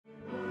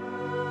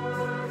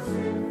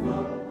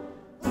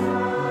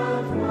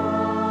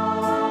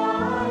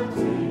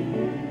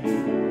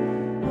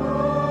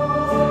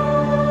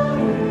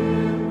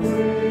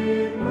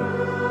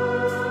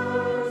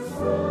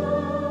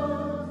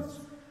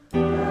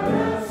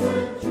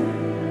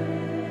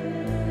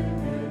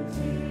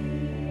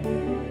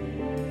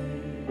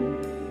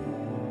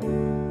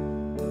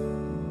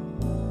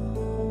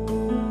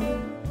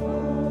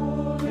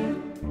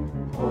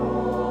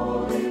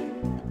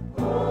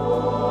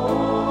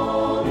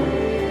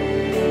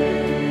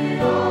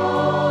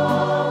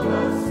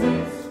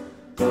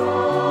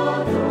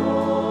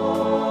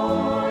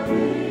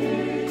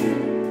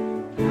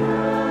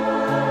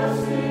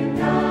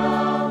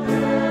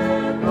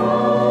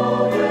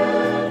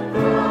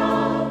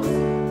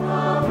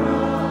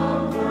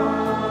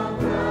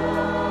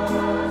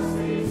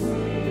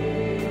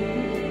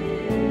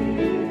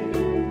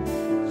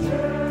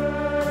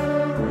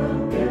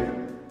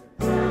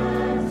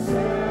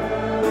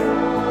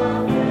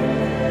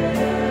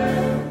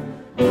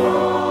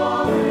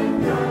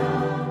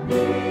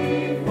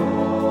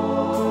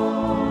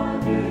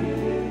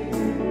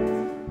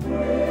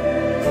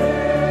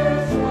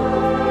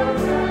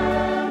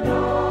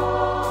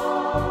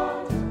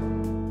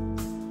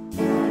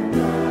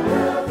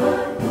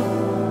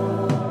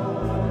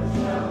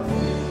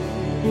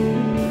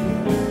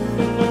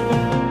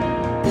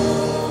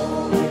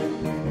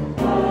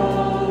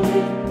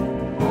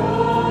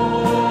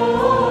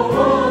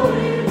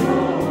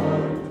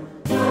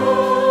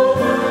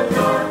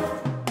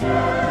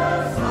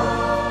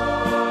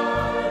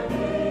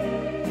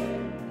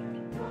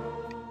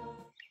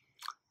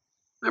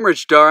I'm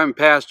Rich Darr. I'm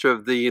pastor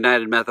of the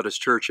United Methodist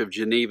Church of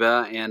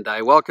Geneva, and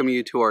I welcome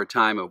you to our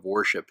time of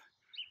worship.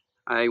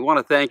 I want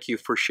to thank you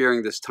for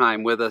sharing this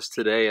time with us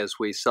today as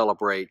we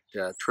celebrate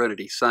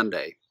Trinity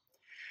Sunday.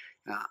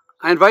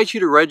 I invite you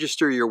to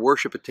register your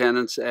worship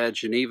attendance at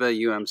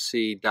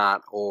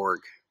genevaumc.org.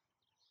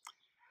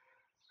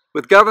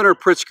 With Governor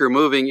Pritzker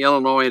moving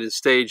Illinois into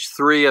Stage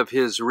 3 of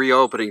his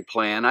reopening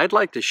plan, I'd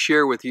like to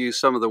share with you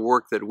some of the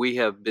work that we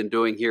have been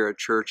doing here at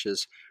church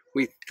as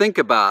we think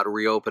about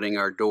reopening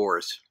our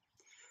doors.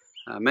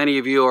 Many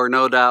of you are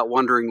no doubt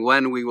wondering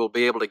when we will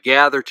be able to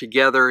gather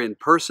together in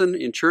person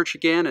in church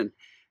again and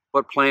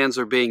what plans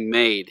are being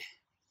made.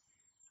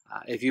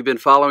 If you've been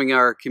following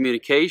our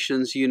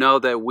communications, you know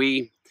that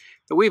we've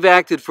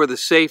acted for the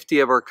safety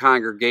of our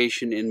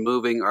congregation in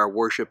moving our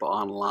worship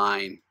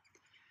online.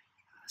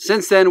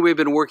 Since then, we've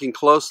been working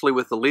closely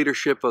with the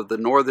leadership of the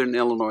Northern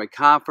Illinois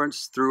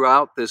Conference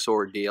throughout this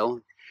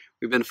ordeal.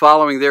 We've been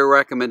following their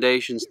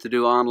recommendations to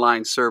do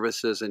online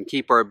services and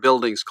keep our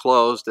buildings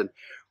closed and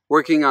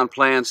working on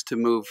plans to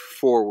move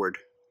forward.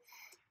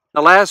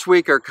 Now, last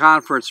week, our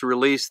conference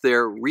released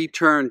their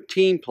return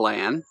team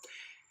plan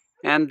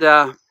and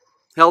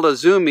held a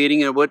Zoom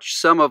meeting in which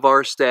some of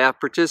our staff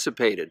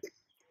participated.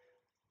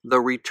 The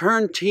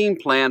return team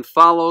plan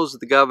follows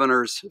the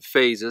governor's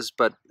phases,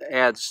 but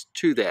adds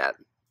to that.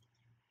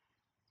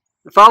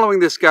 Following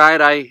this guide,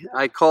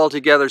 I called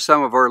together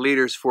some of our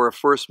leaders for a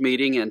first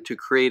meeting and to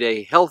create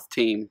a health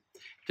team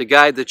to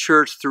guide the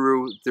church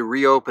through the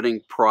reopening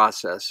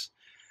process.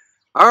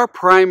 Our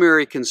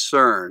primary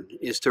concern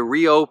is to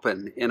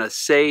reopen in a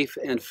safe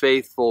and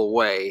faithful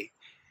way.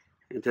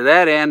 And to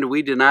that end,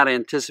 we do not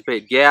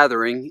anticipate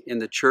gathering in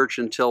the church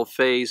until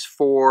phase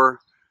 4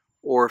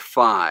 or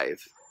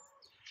 5.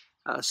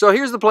 So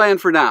here's the plan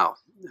for now.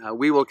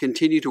 We will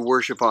continue to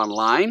worship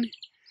online.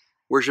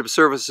 Worship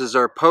services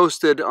are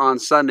posted on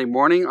Sunday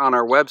morning on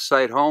our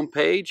website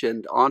homepage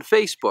and on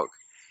Facebook.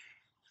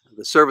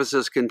 The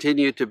services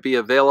continue to be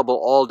available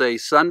all day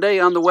Sunday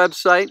on the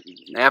website,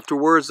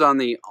 afterwards on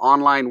the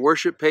online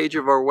worship page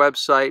of our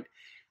website,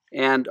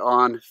 and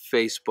on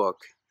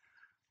Facebook.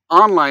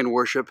 Online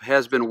worship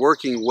has been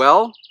working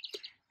well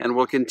and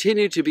will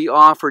continue to be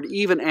offered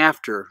even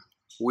after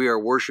we are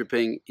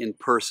worshiping in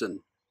person.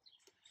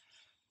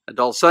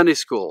 Adult Sunday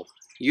School,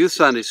 Youth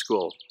Sunday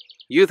School,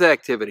 youth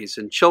activities,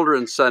 and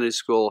children's Sunday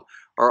School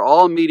are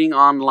all meeting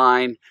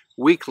online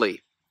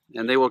weekly,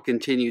 and they will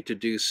continue to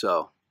do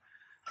so.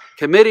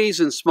 Committees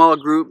and small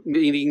group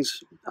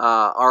meetings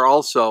are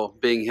also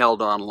being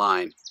held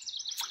online.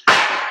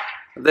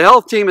 The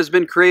health team has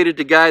been created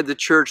to guide the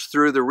church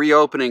through the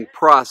reopening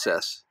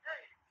process,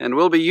 and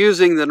we'll be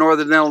using the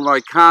Northern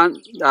Illinois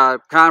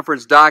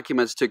Conference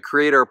documents to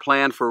create our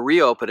plan for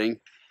reopening,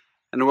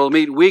 and we'll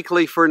meet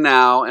weekly for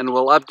now, and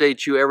we'll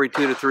update you every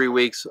 2 to 3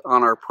 weeks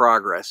on our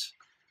progress.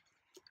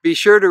 Be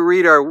sure to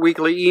read our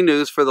weekly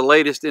e-news for the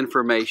latest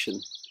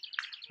information.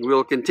 We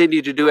will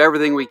continue to do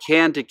everything we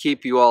can to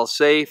keep you all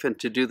safe and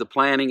to do the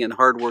planning and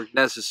hard work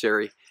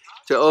necessary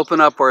to open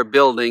up our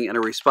building in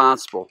a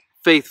responsible,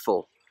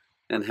 faithful,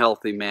 and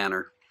healthy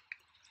manner.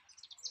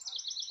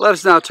 Let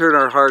us now turn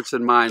our hearts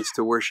and minds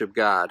to worship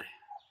God.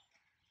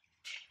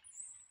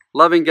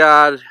 Loving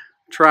God,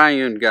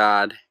 triune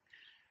God,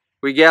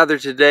 we gather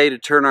today to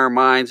turn our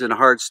minds and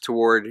hearts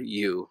toward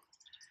you.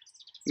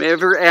 May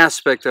every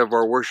aspect of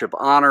our worship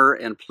honor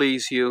and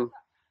please you.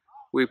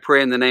 We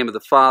pray in the name of the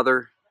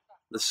Father,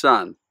 the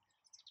Son,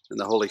 and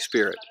the Holy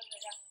Spirit.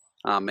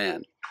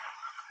 Amen.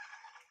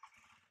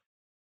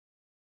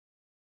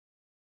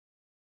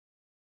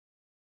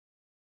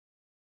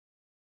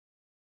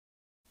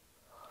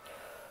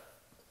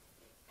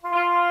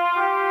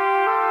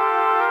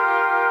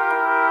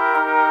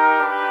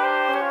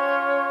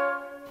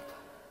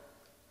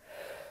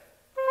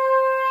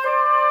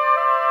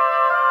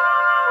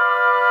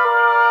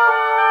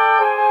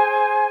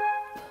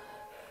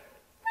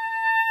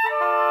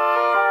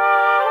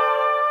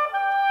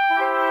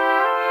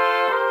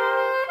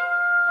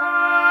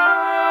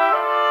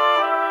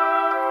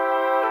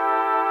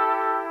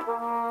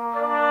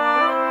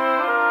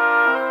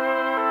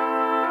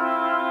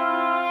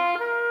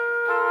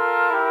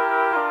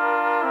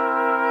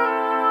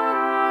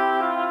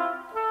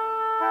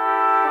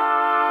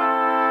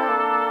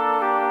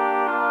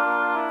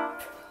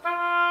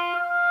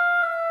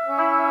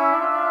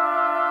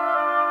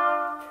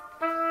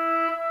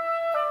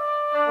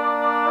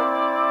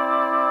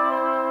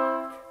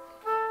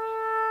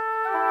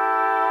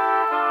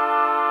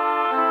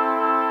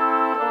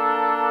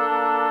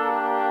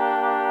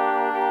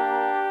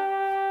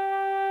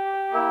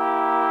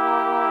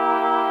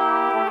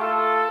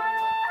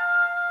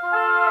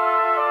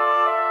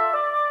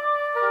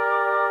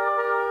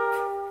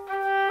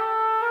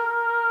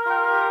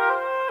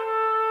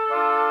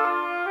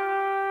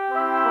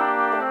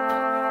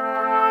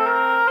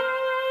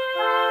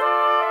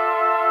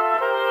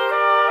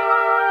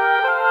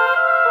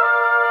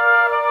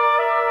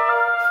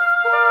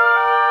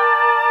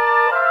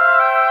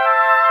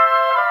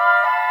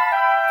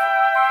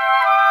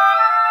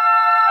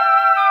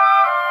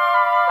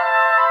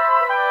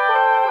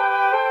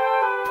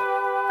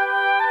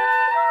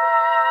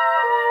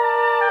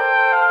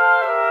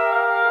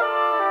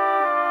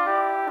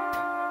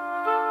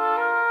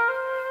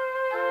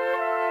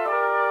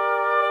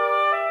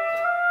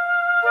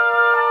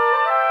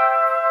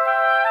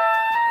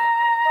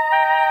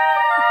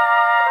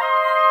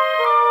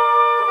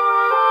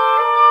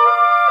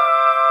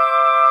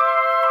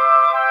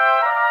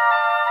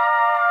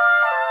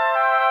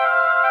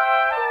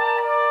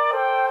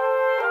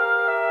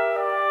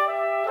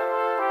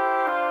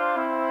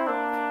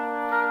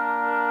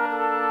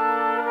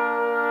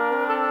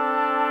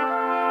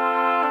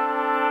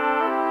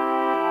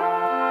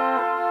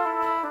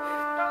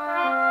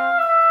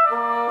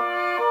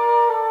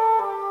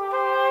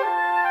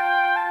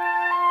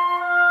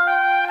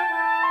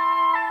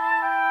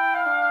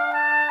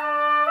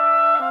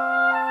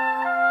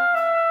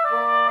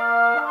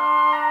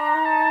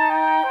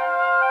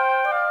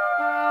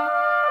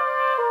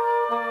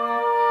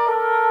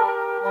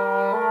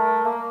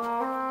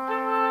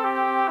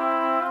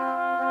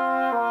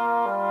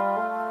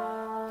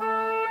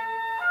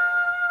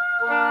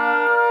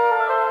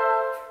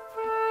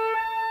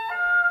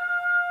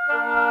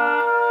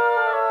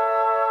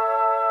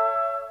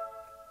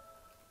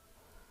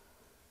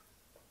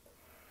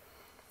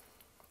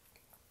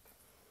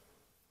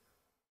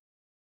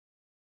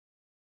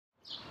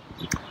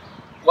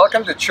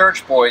 Welcome to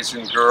church, boys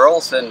and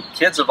girls and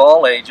kids of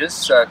all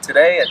ages.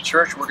 Today at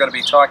church we're going to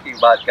be talking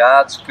about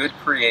God's good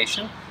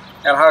creation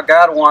and how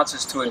God wants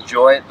us to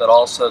enjoy it, but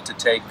also to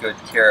take good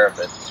care of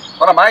it.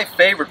 One of my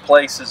favorite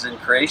places in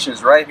creation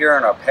is right here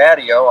on our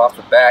patio off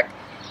the back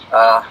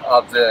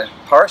of the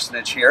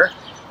parsonage here.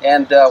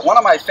 And one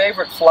of my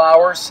favorite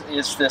flowers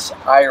is this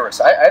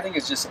iris. I think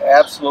it's just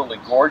absolutely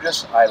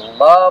gorgeous. I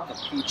love the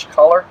peach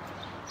color.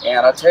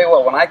 And I'll tell you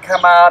what, when I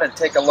come out and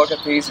take a look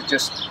at these,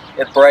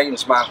 it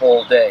brightens my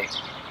whole day.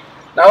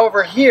 Now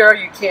over here,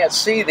 you can't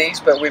see these,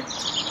 but we've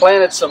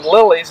planted some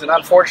lilies, and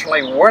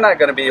unfortunately we're not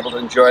going to be able to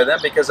enjoy them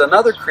because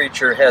another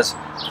creature has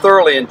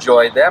thoroughly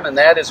enjoyed them, and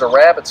that is a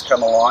rabbit's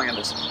come along and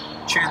has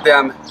chewed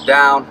them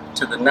down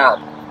to the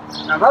nub.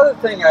 Now another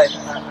thing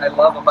I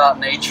love about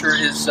nature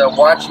is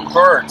watching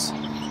birds.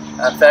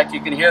 In fact, you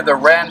can hear the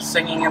wren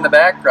singing in the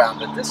background,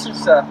 but this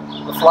is the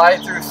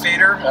fly-through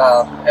feeder.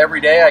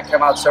 Every day I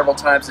come out several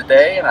times a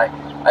day and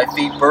I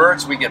feed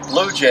birds. We get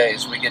blue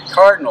jays, we get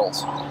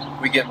cardinals,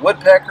 we get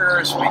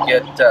woodpeckers, we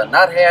get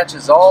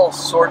nuthatches, all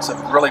sorts of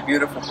really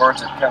beautiful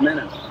birds that come in.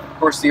 And of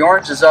course the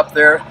oranges up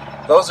there,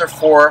 those are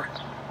for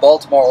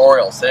Baltimore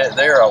Orioles.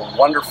 They are a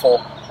wonderful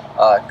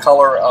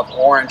color of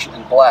orange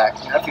and black.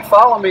 Now if you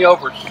follow me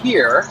over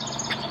here,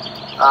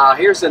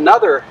 here's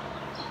another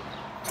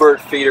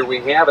bird feeder we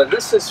have, and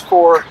this is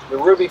for the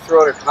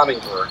ruby-throated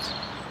hummingbirds.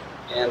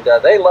 And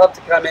they love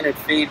to come in and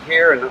feed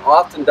here, and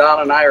often Don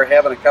and I are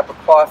having a cup of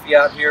coffee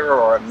out here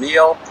or a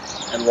meal,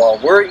 and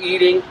while we're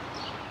eating,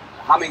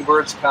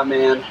 hummingbirds come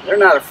in. They're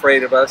not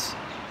afraid of us.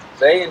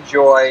 They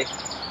enjoy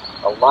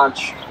a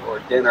lunch or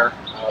dinner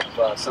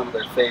of some of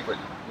their favorite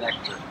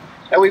nectar.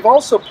 And we've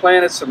also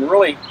planted some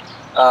really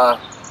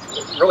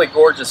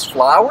gorgeous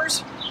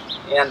flowers,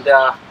 and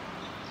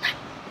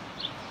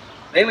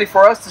mainly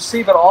for us to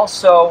see, but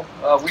also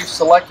we've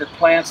selected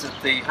plants that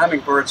the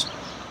hummingbirds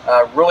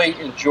really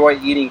enjoy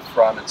eating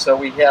from. And so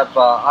we have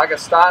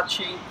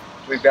Agastache,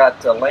 we've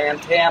got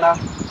lantana,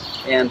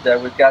 and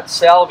we've got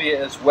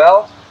salvia as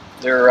well.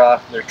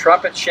 They're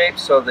trumpet shaped,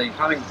 so the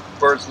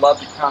hummingbirds love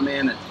to come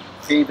in and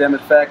feed them.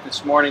 In fact,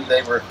 this morning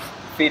they were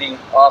feeding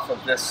off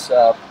of this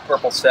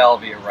purple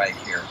salvia right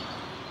here.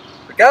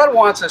 But God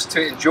wants us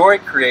to enjoy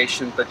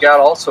creation, but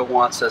God also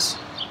wants us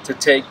to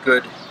take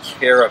good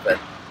care of it.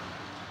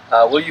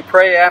 Will you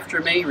pray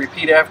after me?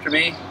 Repeat after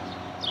me.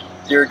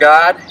 Dear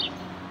God,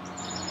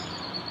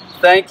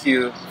 thank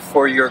you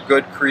for your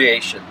good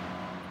creation.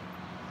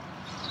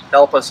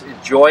 Help us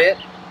enjoy it.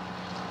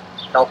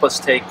 Help us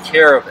take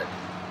care of it.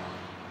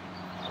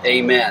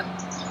 Amen.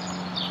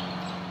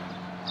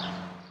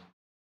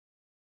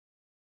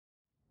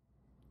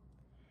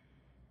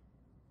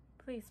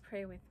 Please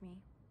pray with me.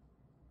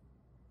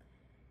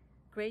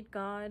 Great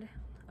God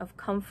of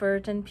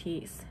comfort and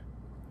peace,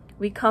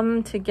 we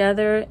come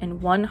together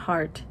in one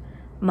heart,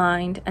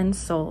 mind, and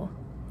soul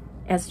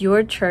as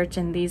your church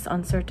in these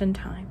uncertain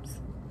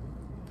times.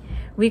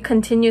 We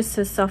continue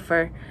to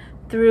suffer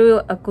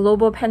through a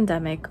global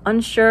pandemic,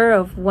 unsure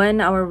of when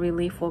our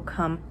relief will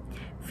come,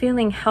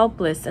 feeling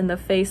helpless in the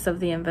face of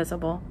the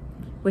invisible,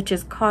 which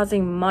is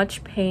causing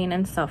much pain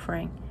and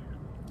suffering,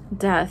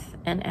 death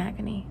and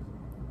agony.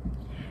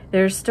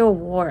 There is still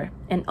war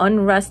and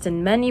unrest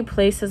in many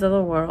places of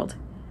the world,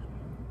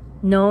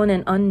 known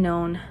and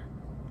unknown.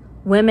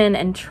 Women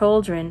and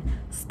children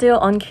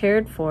still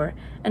uncared for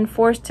and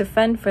forced to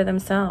fend for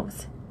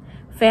themselves.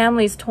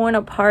 Families torn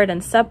apart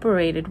and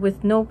separated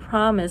with no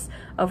promise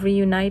of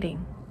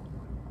reuniting.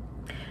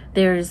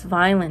 There is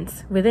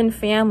violence within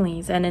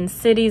families and in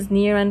cities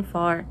near and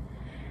far.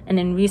 And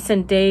in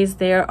recent days,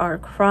 there are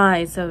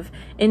cries of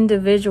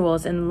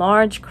individuals in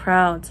large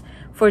crowds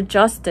for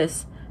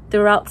justice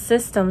throughout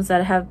systems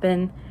that have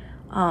been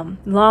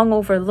long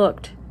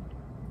overlooked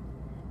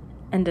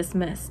and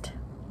dismissed.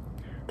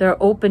 There are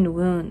open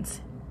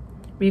wounds,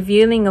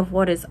 revealing of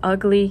what is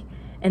ugly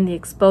and the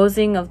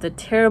exposing of the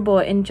terrible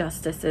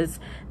injustices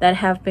that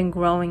have been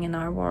growing in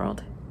our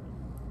world.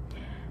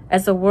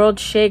 As the world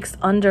shakes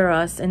under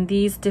us in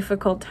these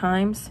difficult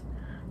times,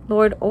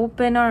 Lord,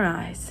 open our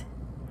eyes.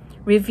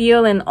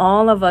 Reveal in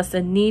all of us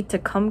a need to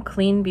come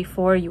clean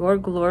before your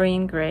glory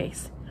and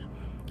grace.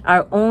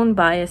 Our own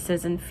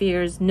biases and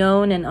fears,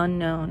 known and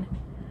unknown,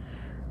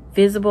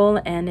 visible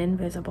and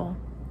invisible,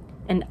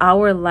 and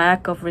our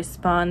lack of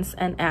response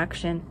and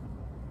action,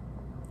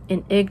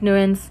 in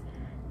ignorance,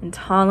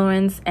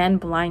 intolerance, and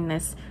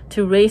blindness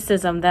to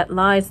racism that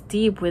lies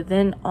deep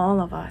within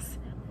all of us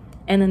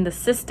and in the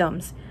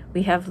systems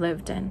we have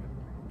lived in.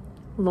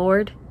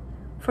 Lord,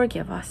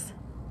 forgive us.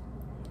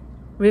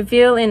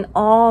 Reveal in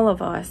all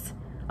of us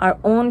our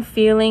own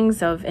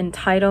feelings of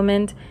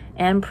entitlement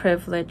and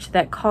privilege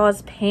that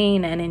cause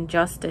pain and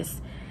injustice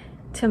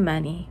to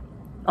many,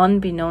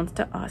 unbeknownst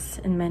to us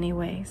in many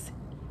ways.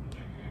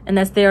 And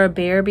as they are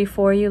bare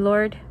before you,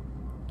 Lord,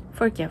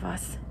 forgive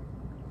us.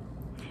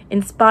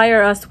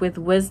 Inspire us with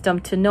wisdom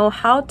to know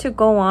how to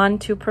go on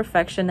to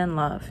perfection and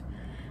love,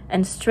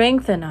 and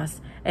strengthen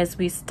us as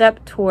we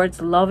step towards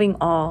loving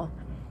all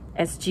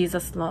as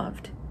Jesus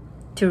loved,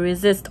 to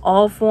resist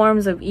all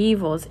forms of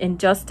evils,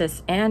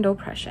 injustice, and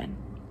oppression.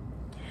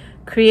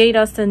 Create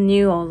us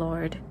anew, O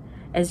Lord,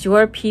 as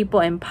your people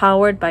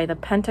empowered by the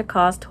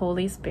Pentecost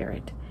Holy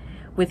Spirit,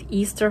 with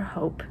Easter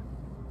hope,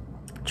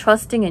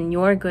 trusting in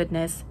your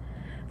goodness,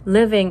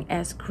 living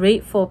as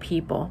grateful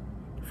people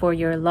for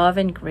your love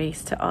and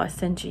grace to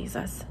us in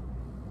Jesus.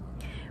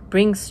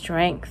 Bring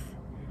strength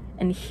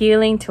and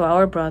healing to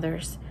our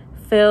brothers,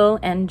 Phil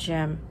and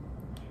Jim,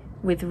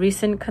 with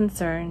recent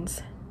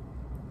concerns,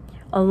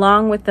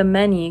 along with the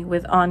many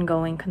with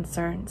ongoing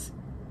concerns,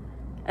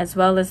 as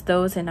well as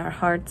those in our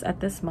hearts at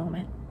this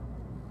moment.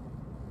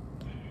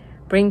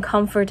 Bring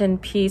comfort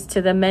and peace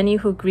to the many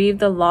who grieve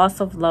the loss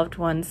of loved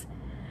ones,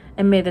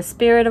 and may the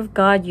Spirit of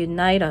God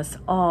unite us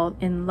all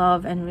in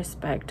love and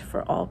respect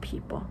for all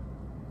people.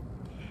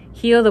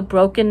 Heal the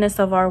brokenness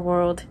of our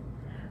world,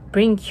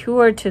 bring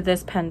cure to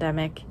this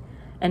pandemic,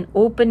 and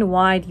open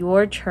wide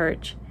your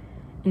church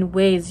in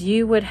ways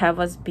you would have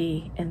us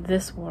be in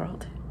this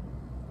world.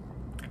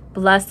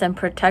 Bless and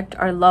protect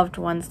our loved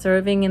ones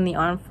serving in the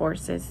armed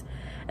forces,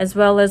 as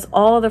well as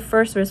all the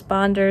first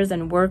responders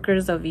and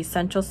workers of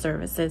essential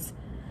services,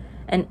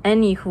 and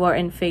any who are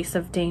in face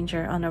of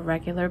danger on a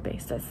regular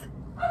basis.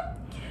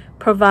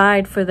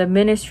 Provide for the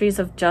ministries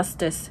of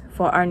justice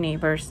for our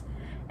neighbors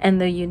and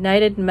the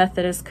United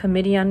Methodist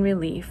Committee on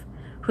Relief,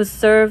 who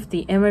serve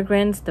the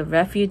immigrants, the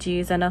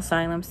refugees, and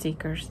asylum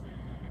seekers,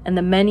 and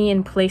the many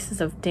in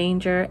places of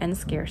danger and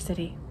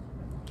scarcity.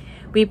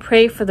 We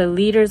pray for the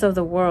leaders of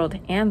the world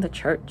and the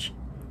church,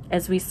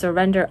 as we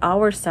surrender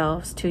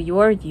ourselves to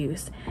your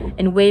use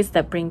in ways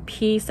that bring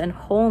peace and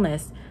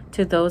wholeness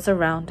to those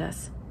around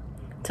us,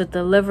 to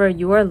deliver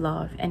your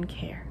love and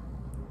care.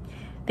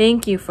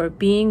 Thank you for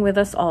being with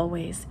us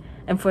always,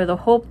 and for the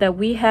hope that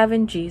we have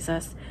in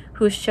Jesus,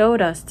 who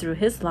showed us through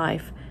his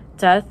life,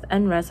 death,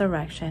 and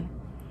resurrection,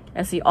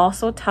 as he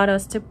also taught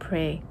us to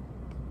pray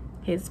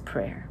his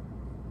prayer.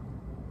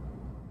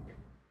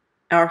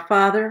 Our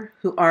Father,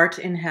 who art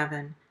in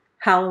heaven,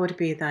 hallowed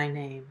be thy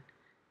name.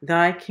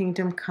 Thy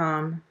kingdom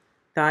come,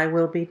 thy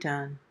will be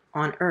done,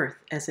 on earth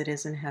as it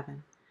is in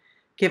heaven.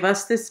 Give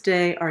us this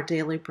day our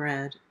daily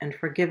bread, and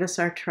forgive us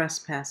our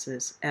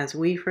trespasses, as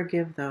we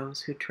forgive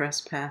those who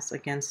trespass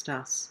against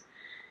us.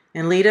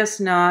 And lead us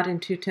not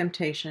into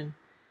temptation,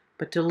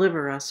 but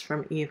deliver us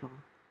from evil.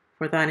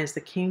 For thine is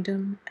the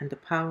kingdom, and the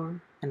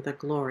power, and the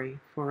glory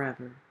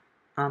forever.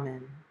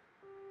 Amen.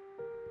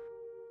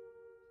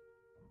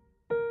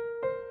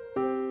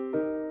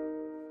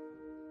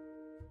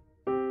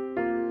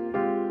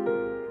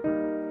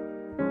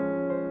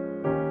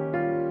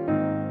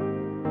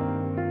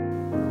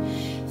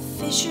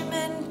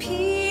 Fisherman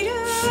Peter,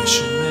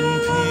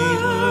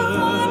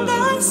 on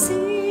the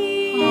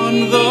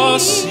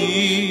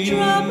sea,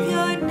 drop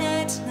your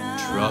net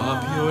now,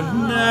 drop your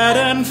net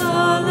and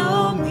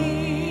follow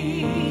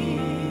me.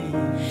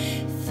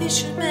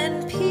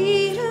 Fisherman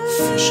Peter,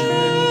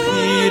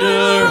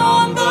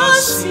 on the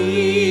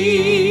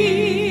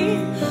sea,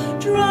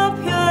 drop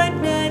your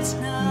net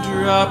now,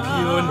 drop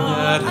your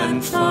net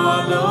and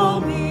follow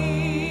me.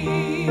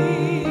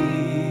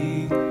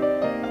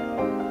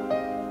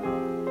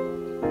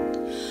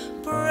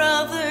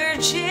 Brother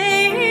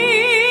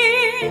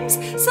James,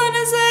 son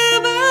of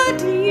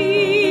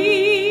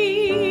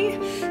Zebedee,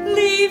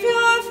 leave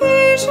your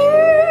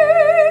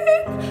fishing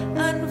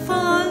and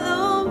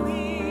follow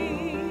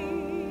me.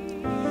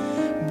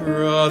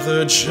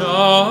 Brother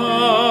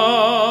John,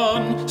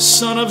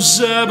 son of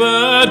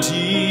Zebedee,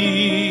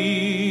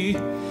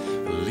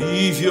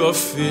 leave your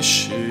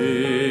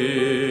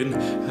fishing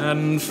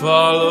and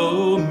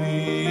follow me.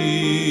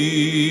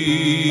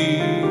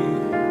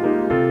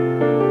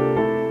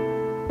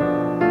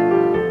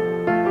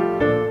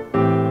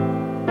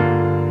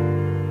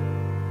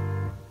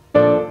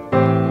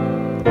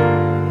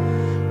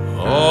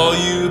 All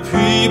you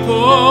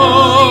people,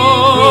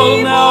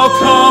 now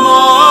come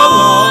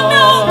along,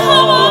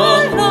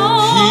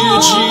 hear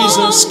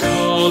Jesus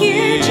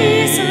calling,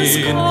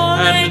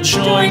 and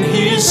join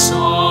his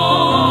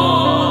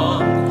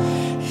song.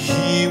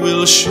 He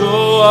will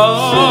show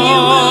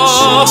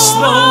us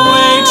the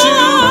way to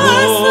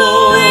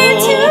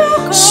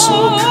go,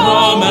 so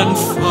come and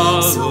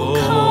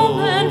follow,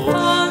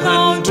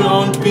 and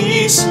don't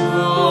be slow.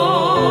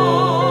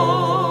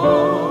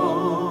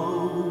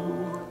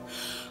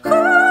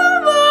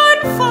 Come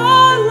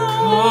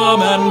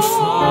and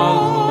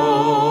follow.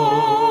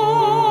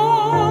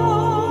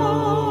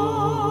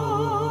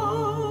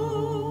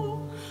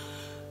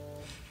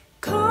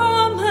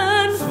 Come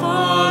and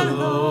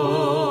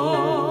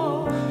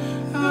Follow,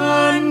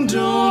 and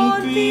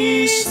don't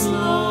be slow.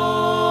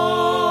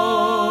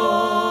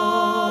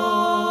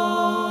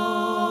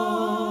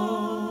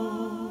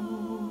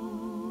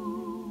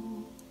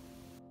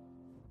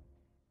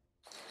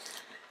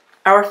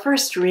 Our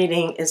first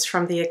reading is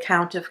from the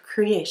account of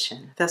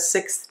creation, the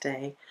sixth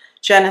day,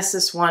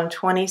 Genesis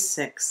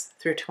 1:26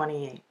 through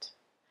 28.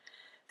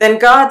 Then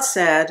God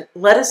said,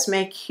 "Let us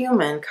make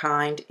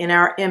humankind in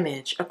our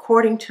image,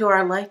 according to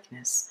our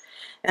likeness,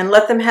 and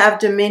let them have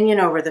dominion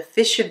over the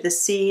fish of the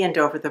sea, and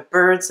over the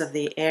birds of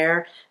the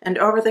air, and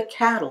over the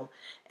cattle,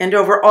 and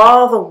over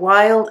all the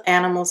wild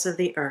animals of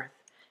the earth,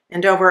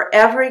 and over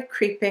every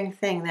creeping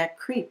thing that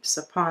creeps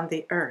upon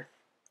the earth.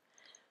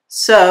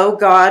 So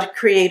God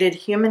created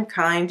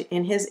humankind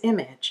in his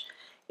image.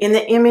 In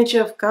the image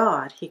of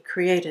God he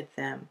created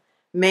them.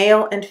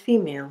 Male and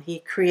female he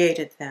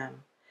created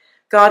them.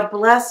 God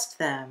blessed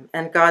them,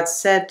 and God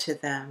said to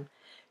them,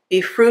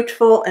 "Be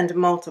fruitful and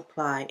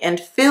multiply, and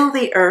fill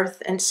the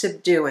earth and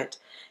subdue it,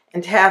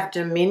 and have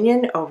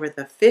dominion over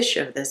the fish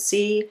of the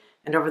sea,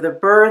 and over the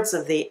birds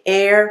of the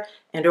air,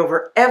 and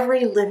over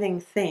every living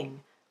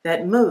thing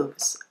that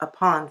moves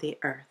upon the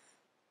earth."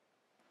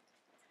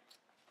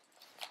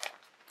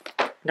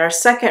 And our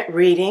second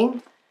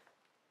reading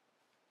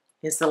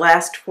is the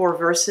last 4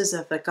 verses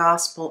of the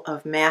Gospel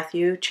of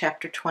Matthew,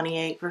 chapter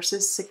 28,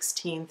 verses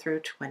 16 through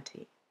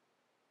 20.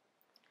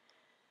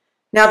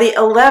 Now the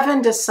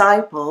 11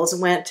 disciples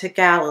went to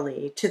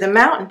Galilee, to the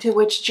mountain to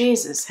which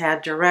Jesus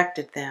had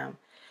directed them.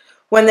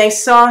 When they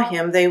saw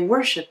him, they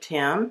worshipped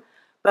him,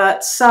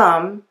 but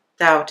some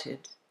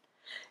doubted.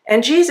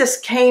 And Jesus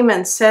came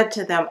and said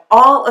to them,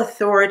 "All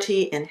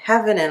authority in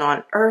heaven and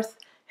on earth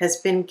has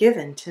been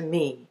given to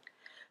me.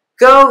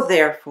 Go,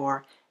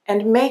 therefore,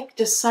 and make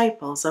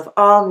disciples of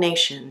all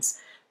nations,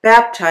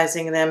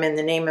 baptizing them in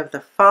the name of the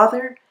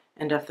Father,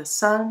 and of the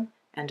Son,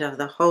 and of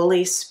the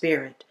Holy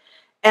Spirit,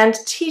 and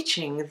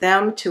teaching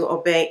them to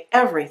obey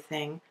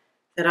everything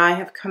that I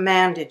have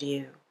commanded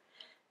you.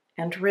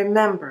 And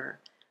remember,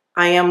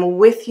 I am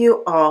with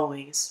you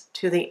always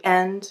to the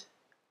end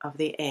of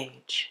the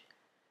age."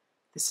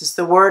 This is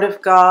the word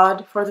of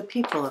God for the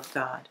people of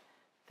God.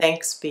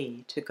 Thanks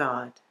be to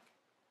God.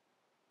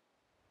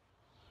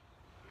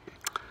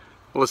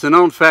 Well, it's a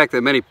known fact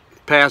that many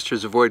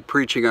pastors avoid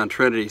preaching on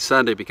Trinity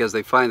Sunday because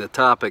they find the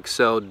topic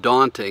so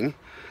daunting.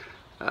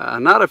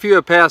 Not a few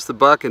have passed the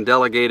buck and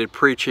delegated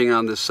preaching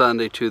on this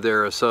Sunday to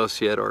their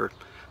associate or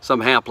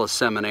some hapless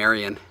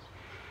seminarian.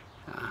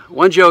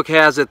 One joke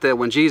has it that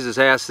when Jesus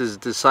asked his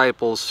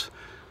disciples,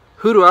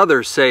 "Who do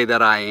others say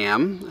that I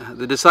am?"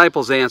 the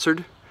disciples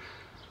answered,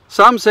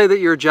 "Some say that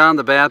you're John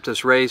the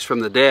Baptist raised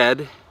from the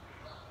dead.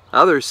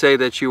 Others say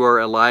that you are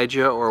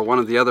Elijah or one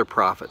of the other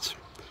prophets."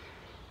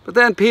 But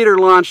then Peter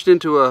launched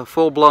into a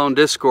full-blown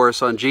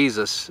discourse on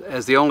Jesus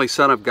as the only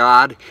Son of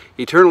God,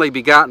 eternally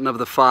begotten of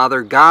the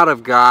Father, God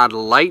of God,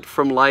 light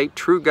from light,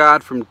 true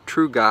God from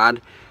true God,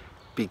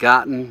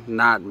 begotten,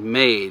 not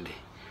made.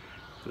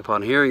 And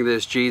upon hearing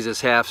this,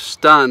 Jesus, half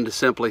stunned,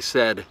 simply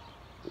said,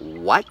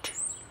 "What?"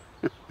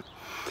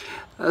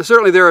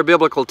 Certainly there are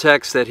biblical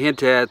texts that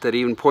hint at, that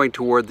even point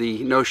toward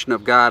the notion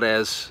of God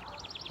as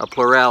a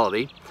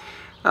plurality.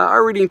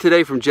 Our reading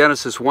today from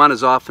Genesis 1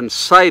 is often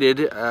cited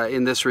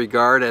in this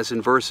regard, as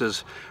in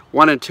verses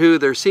 1 and 2,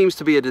 there seems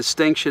to be a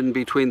distinction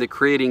between the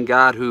creating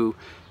God who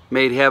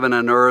made heaven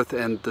and earth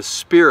and the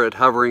Spirit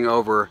hovering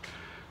over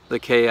the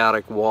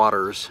chaotic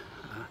waters.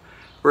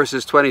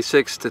 Verses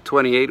 26 to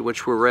 28,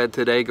 which were read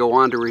today, go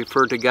on to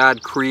refer to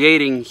God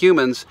creating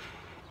humans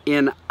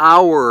in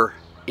our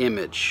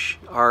image,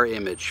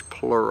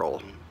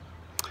 plural.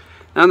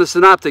 Now in the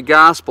Synoptic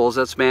Gospels,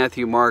 that's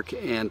Matthew, Mark,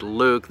 and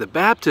Luke, the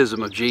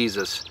baptism of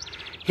Jesus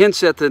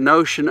hints at the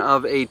notion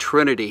of a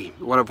Trinity,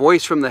 when a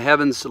voice from the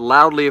heavens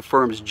loudly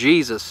affirms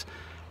Jesus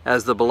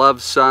as the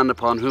beloved Son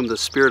upon whom the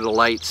Spirit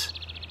alights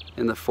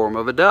in the form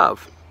of a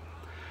dove.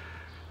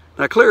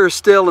 Now clearer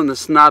still in the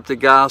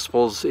Synoptic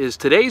Gospels is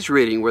today's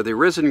reading, where the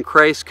risen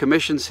Christ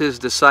commissions his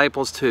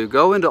disciples to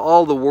go into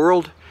all the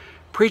world,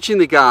 preaching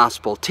the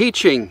gospel,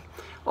 teaching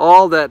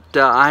all that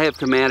I have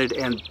commanded,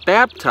 and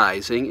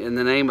baptizing in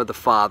the name of the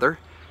Father,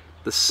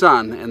 the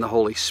Son, and the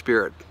Holy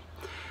Spirit.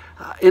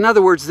 In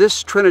other words,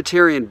 this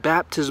Trinitarian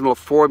baptismal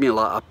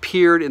formula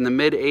appeared in the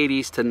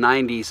mid-80s to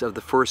 90s of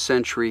the 1st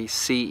century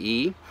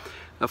CE,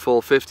 a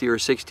full 50 or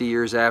 60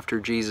 years after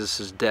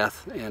Jesus'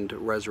 death and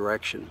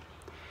resurrection.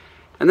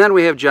 And then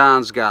we have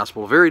John's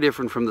Gospel, very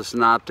different from the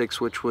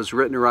Synoptics, which was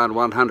written around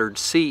 100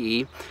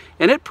 CE,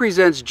 and it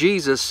presents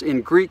Jesus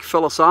in Greek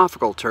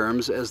philosophical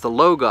terms as the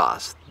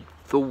Logos,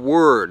 the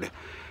Word,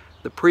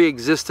 the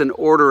pre-existent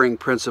ordering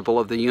principle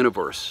of the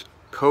universe,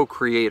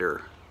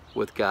 co-creator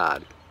with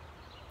God.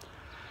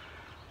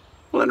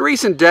 Well, in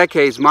recent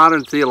decades,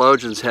 modern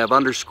theologians have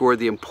underscored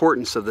the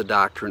importance of the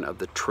doctrine of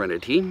the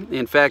Trinity.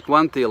 In fact,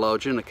 one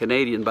theologian, a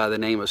Canadian by the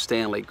name of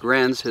Stanley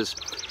Grenz,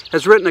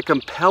 has written a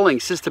compelling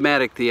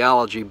systematic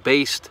theology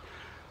based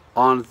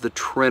on the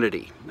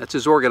Trinity. That's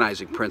his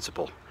organizing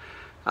principle.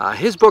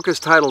 His book is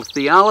titled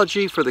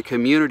Theology for the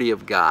Community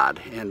of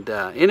God, and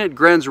in it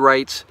Grenz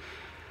writes,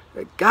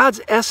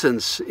 God's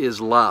essence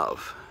is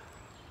love.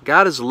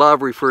 God is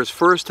love refers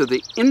first to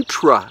the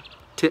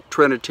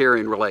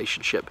intra-Trinitarian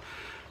relationship.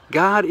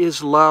 God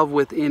is love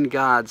within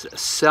God's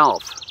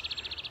self.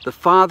 The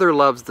Father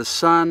loves the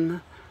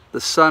Son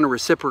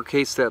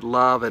reciprocates that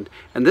love, and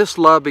this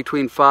love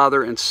between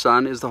Father and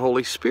Son is the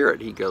Holy Spirit.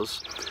 He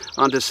goes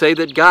on to say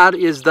that God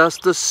is thus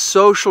the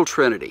social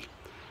Trinity,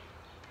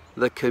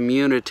 the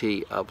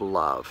community of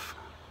love.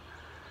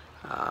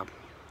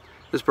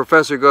 This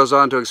professor goes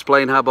on to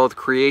explain how both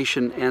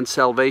creation and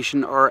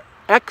salvation are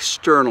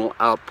external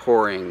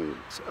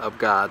outpourings of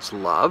God's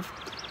love.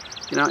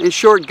 In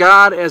short,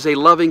 God as a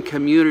loving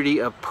community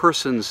of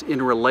persons in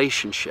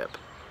relationship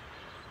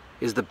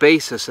is the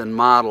basis and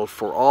model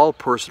for all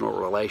personal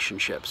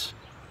relationships,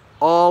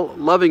 all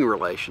loving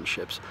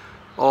relationships,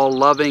 all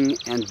loving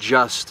and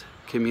just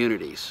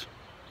communities,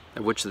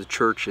 of which the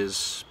church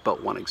is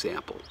but one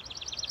example.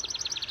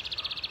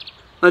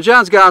 Now,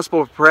 John's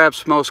Gospel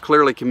perhaps most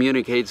clearly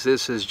communicates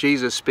this as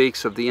Jesus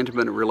speaks of the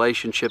intimate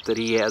relationship that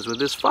he has with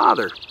his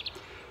Father.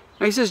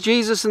 Now, he says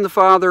Jesus and the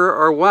Father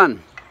are one.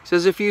 He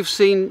says, if you've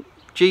seen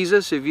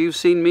Jesus, if you've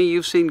seen me,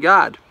 you've seen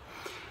God.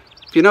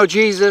 If you know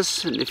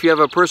Jesus, and if you have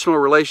a personal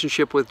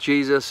relationship with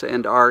Jesus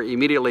and are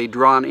immediately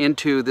drawn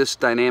into this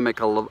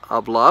dynamic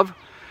of love,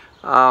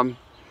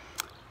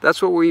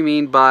 that's what we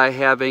mean by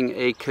having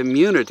a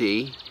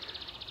community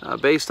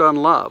based on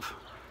love.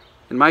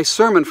 In my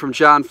sermon from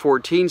John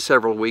 14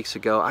 several weeks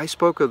ago, I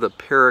spoke of the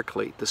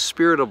Paraclete, the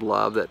Spirit of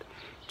love that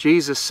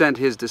Jesus sent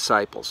his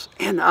disciples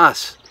and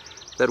us,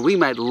 that we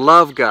might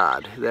love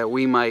God, that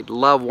we might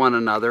love one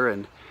another,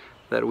 and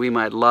that we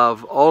might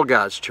love all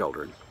God's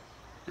children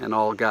and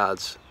all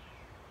God's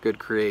good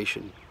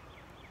creation.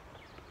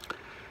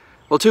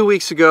 Well, 2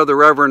 weeks ago, the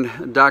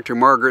Reverend Dr.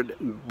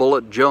 Margaret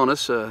Bullitt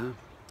Jonas, an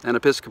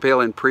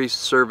Episcopalian priest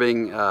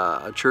serving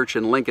a church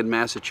in Lincoln,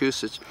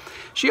 Massachusetts,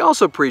 she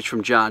also preached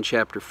from John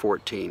chapter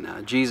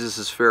 14,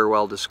 Jesus'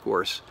 farewell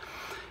discourse.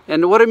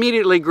 And what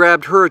immediately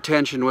grabbed her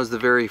attention was the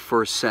very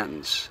first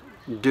sentence,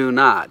 do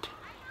not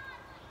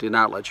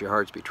let your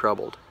hearts be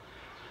troubled.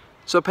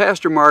 So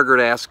Pastor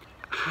Margaret asked,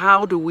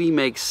 how do we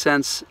make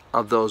sense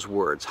of those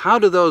words? How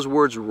do those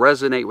words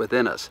resonate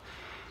within us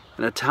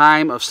in a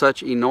time of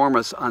such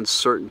enormous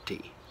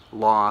uncertainty,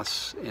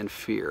 loss, and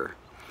fear?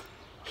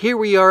 Here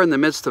we are in the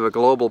midst of a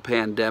global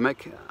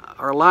pandemic.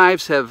 Our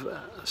lives have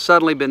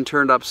suddenly been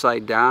turned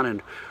upside down,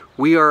 and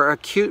we are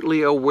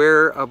acutely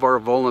aware of our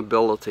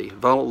vulnerability,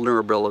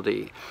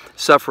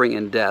 suffering,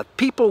 and death.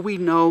 People we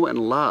know and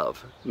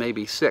love may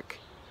be sick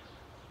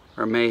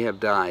or may have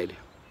died.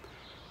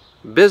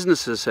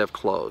 Businesses have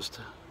closed.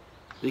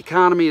 The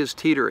economy is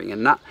teetering,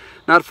 and not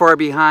far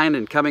behind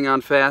and coming on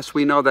fast,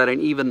 we know that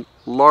an even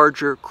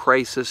larger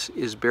crisis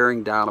is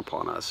bearing down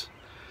upon us.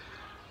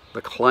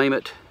 The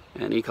climate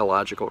and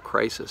ecological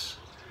crisis.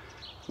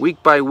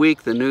 Week by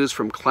week, the news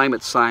from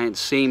climate science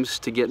seems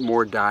to get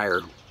more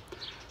dire.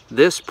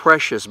 This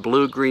precious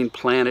blue-green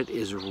planet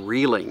is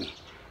reeling,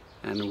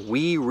 and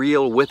we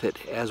reel with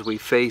it as we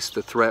face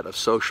the threat of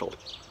social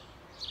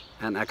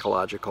and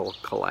ecological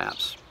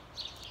collapse.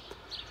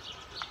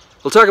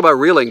 We'll talk about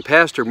reeling.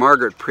 Pastor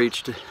Margaret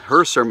preached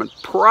her sermon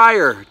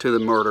prior to the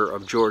murder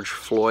of George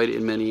Floyd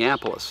in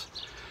Minneapolis,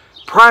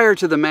 prior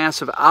to the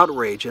massive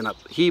outrage and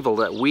upheaval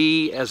that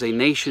we as a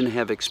nation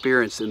have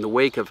experienced in the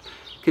wake of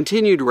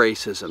continued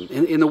racism,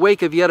 in the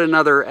wake of yet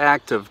another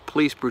act of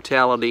police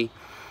brutality,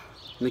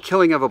 and the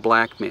killing of a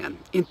black man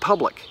in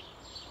public,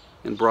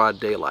 in broad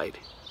daylight.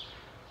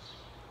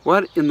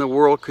 What in the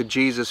world could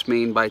Jesus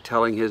mean by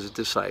telling his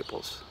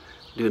disciples,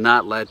 do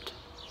not let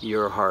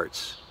your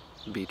hearts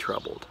be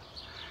troubled?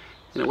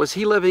 And was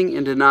he living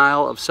in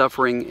denial of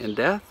suffering and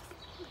death?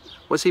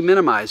 Was he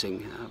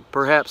minimizing,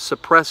 perhaps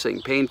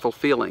suppressing painful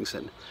feelings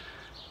and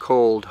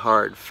cold,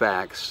 hard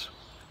facts?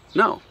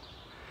 No.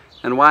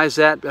 And why is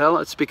that? Well,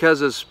 it's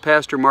because, as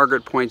Pastor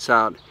Margaret points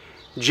out,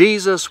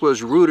 Jesus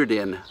was rooted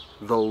in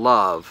the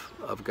love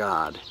of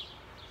God,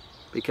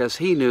 because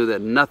he knew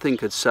that nothing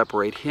could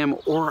separate him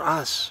or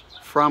us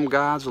from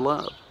God's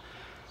love,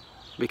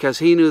 because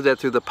he knew that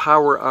through the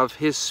power of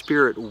his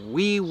Spirit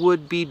we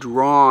would be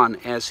drawn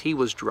as he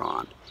was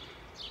drawn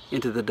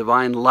into the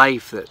divine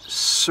life that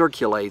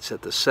circulates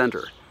at the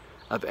center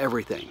of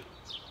everything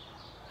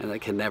and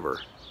that can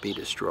never be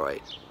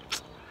destroyed.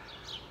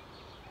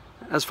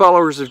 As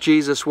followers of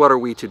Jesus, what are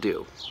we to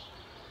do?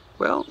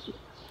 Well,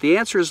 the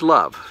answer is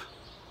love.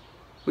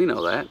 We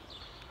know that.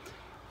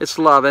 It's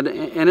love, and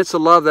it's a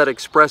love that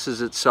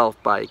expresses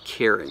itself by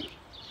caring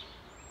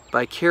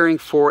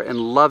for and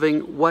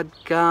loving what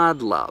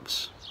God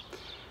loves.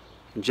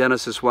 In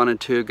Genesis 1 and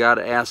 2, God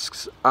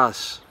asks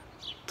us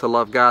to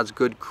love God's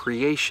good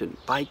creation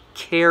by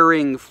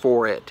caring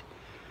for it,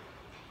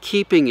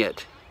 keeping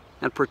it,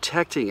 and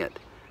protecting it,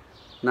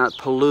 not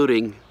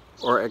polluting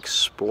or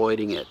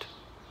exploiting it.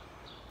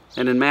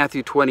 And in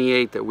Matthew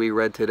 28 that we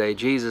read today,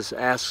 Jesus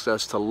asks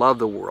us to love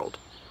the world,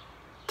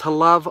 to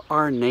love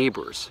our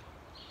neighbors.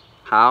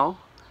 How?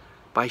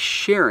 By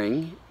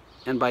sharing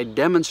and by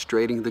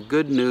demonstrating the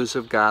good news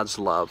of God's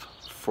love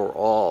for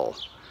all,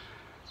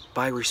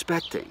 by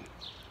respecting,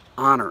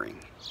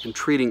 honoring, and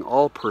treating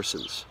all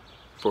persons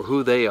for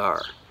who they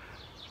are,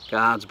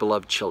 God's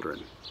beloved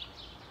children,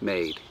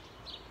 made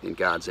in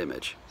God's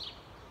image.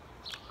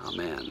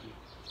 Amen.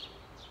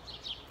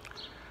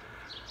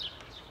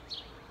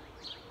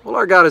 Well,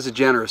 our God is a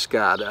generous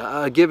God,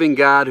 a giving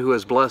God who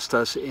has blessed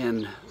us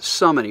in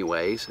so many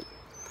ways.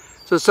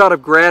 So it's out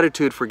of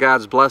gratitude for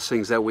God's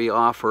blessings that we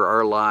offer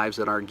our lives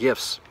and our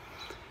gifts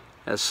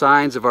as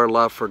signs of our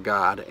love for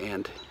God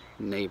and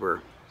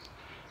neighbor.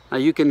 Now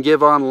you can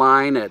give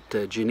online at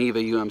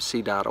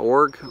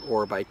genevaumc.org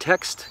or by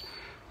text.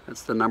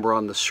 That's the number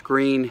on the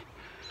screen.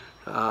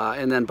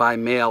 and then by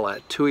mail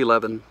at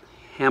 211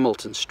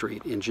 Hamilton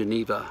Street in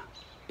Geneva,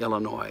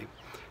 Illinois.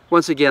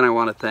 Once again, I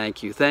want to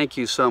thank you. Thank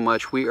you so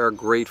much. We are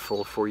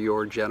grateful for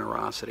your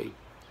generosity.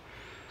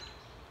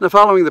 Now,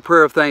 following the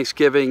prayer of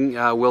thanksgiving,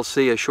 we'll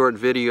see a short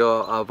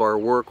video of our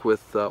work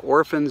with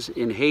orphans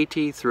in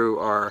Haiti through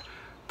our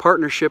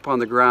partnership on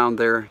the ground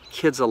there,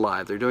 Kids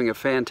Alive. They're doing a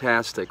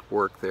fantastic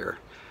work there.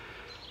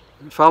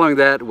 Following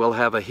that, we'll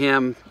have a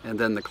hymn and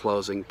then the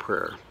closing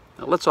prayer.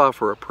 Now, let's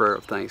offer a prayer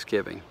of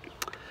thanksgiving.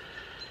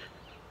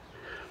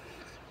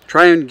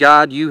 Triune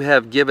God, you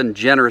have given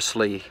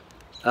generously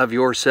of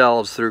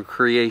yourselves through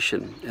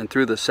creation and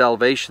through the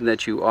salvation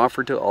that you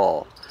offer to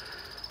all.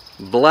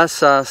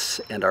 Bless us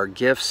and our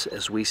gifts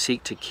as we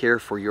seek to care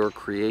for your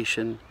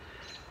creation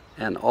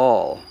and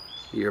all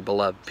your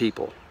beloved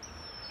people.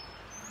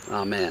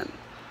 Amen.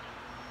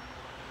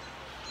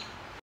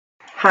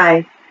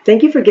 Hi,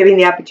 thank you for giving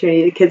the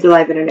opportunity to Kids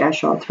Alive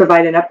International to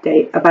provide an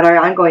update about our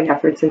ongoing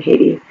efforts in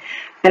Haiti.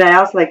 And I'd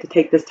also like to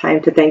take this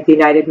time to thank the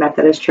United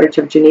Methodist Church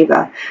of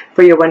Geneva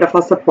for your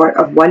wonderful support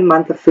of 1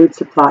 month of food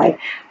supply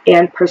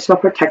and personal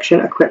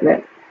protection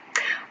equipment.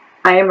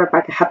 I am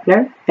Rebecca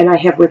Hepner, and I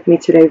have with me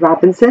today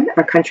Robinson,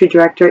 our country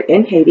director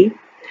in Haiti.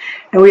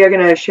 And we are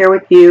going to share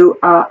with you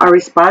our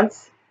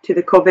response to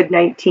the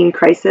COVID-19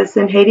 crisis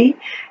in Haiti,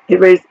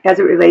 as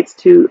it relates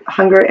to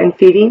hunger and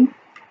feeding,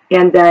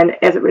 and then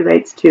as it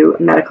relates to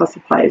medical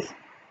supplies.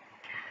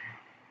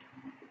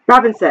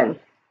 Robinson,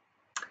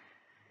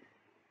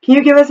 can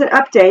you give us an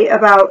update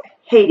about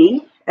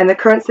Haiti and the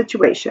current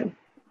situation?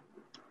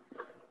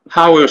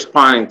 How we're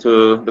responding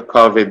to the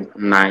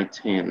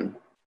COVID-19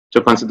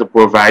 to continue to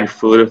provide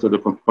food to the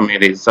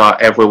community. So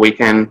every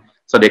weekend,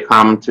 so they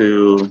come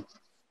to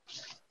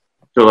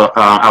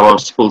our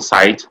school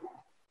site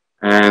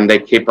and they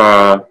keep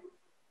the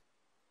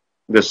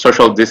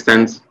social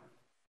distance,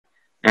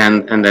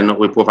 and then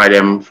we provide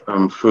them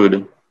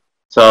food.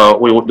 So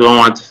we don't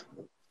want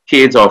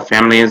kids or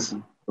families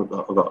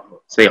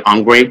say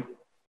hungry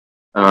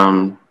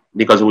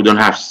because we don't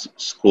have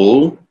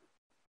school.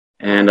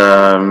 And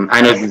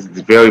I know it's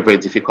very, very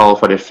difficult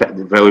for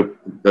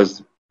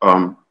those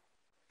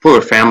poor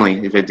family.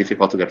 It's very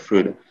difficult to get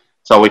food.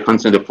 So we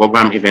continue the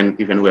program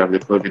even we have the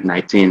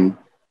COVID-19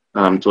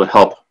 to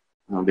help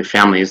the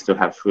families to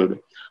have food.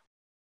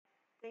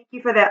 Thank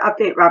you for that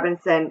update,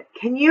 Robinson.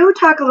 Can you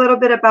talk a little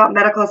bit about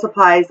medical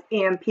supplies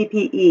and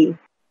PPE?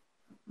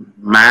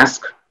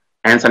 Mask,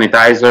 hand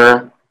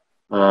sanitizer,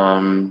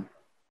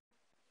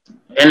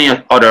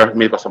 any other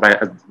medical supply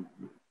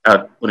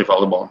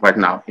available right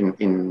now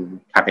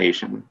in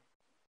Cap-Haïtien.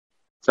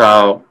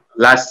 So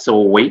last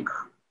week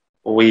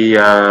we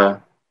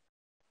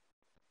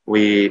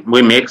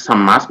make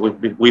some masks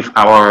with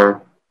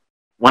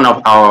one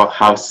of our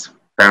house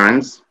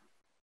parents.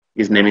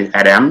 His name is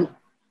Adam,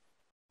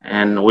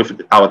 and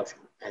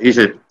he's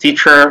a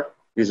teacher.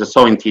 He's a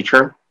sewing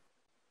teacher.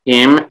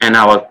 Him and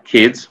our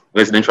kids,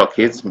 residential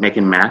kids,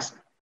 making masks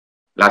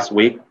last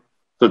week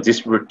to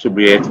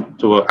distribute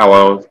to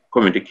our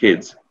community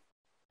kids.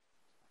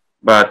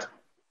 But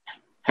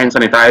hand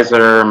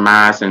sanitizer,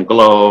 masks, and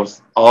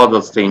gloves, all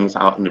those things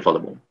are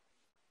unavailable.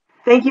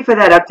 Thank you for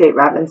that update,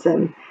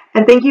 Robinson.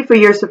 And thank you for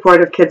your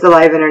support of Kids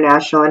Alive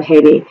International in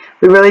Haiti.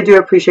 We really do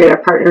appreciate our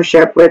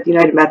partnership with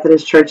United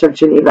Methodist Church of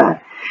Geneva.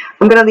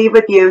 I'm going to leave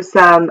with you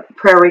some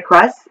prayer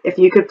requests. If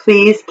you could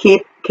please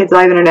keep Kids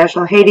Alive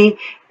International Haiti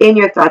in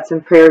your thoughts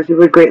and prayers, we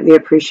would greatly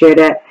appreciate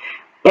it.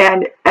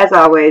 And as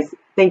always,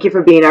 thank you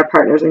for being our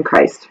partners in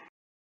Christ.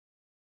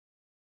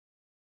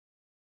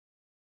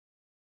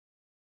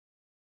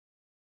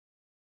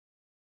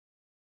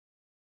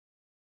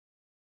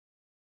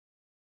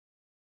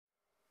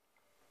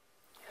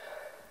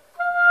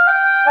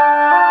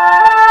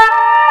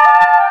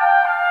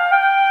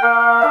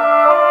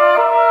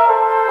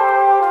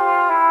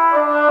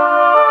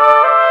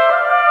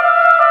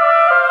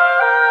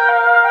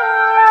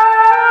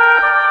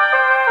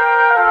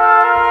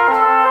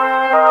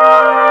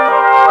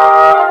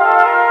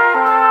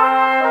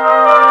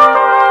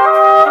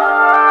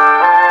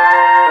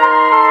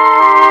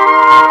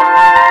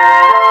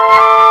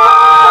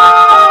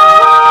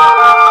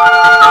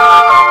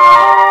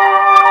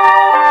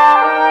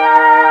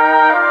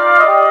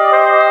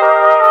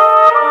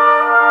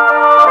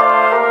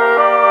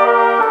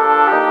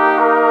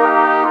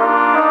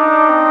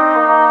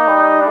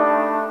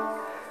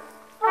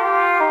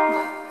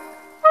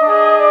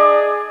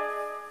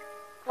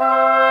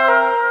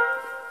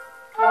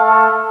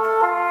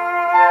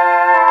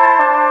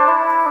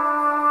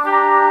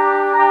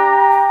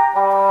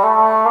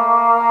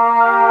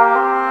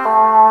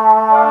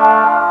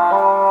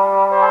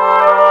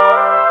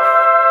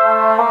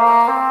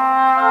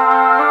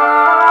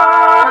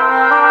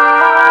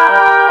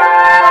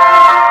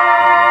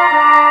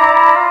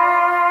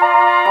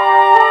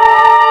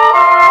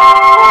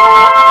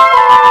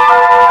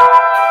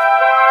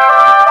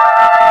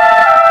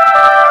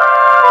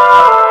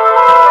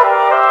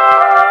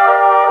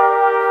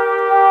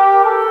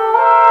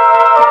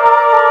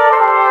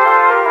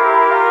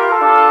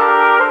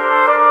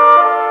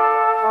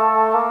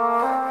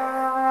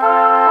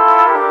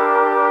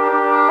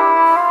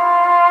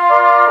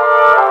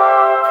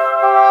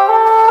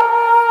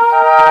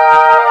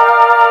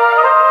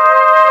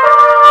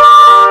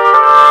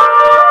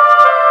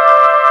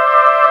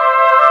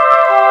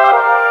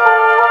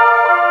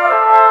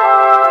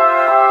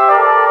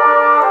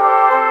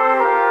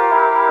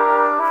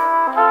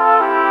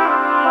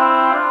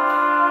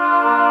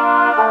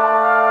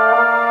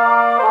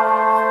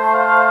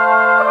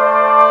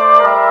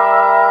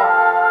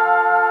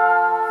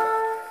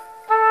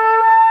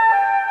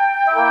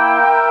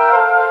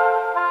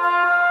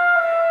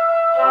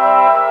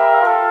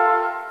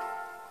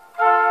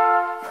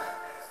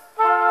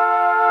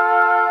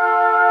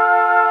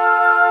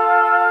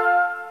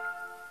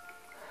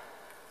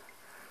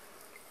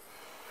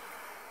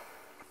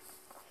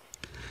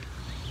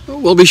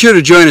 Well, be sure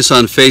to join us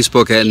on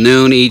Facebook at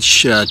noon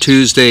each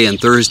Tuesday and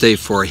Thursday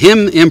for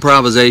hymn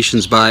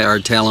improvisations by our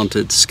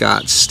talented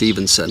Scott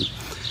Stevenson.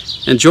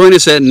 And join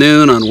us at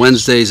noon on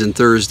Wednesdays and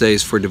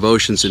Thursdays for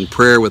devotions and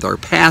prayer with our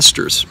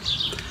pastors.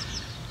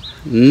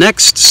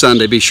 Next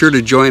Sunday, be sure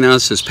to join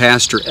us as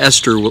Pastor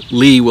Esther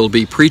Lee will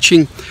be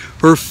preaching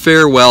her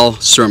farewell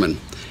sermon.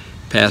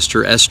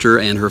 Pastor Esther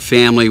and her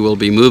family will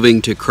be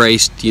moving to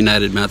Christ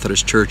United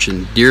Methodist Church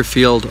in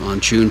Deerfield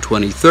on June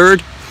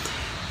 23rd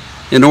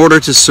in order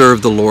to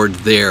serve the Lord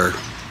there.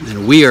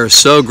 And we are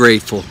so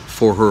grateful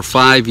for her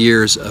 5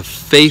 years of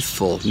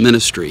faithful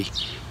ministry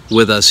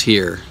with us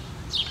here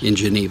in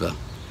Geneva.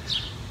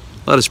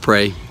 Let us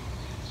pray.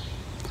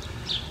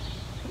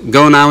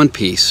 Go now in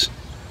peace.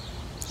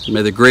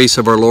 May the grace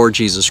of our Lord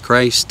Jesus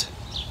Christ,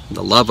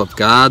 the love of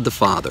God the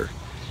Father,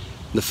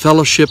 the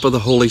fellowship of the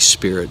Holy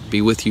Spirit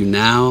be with you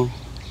now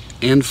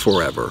and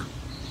forever.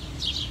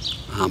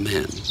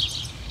 Amen.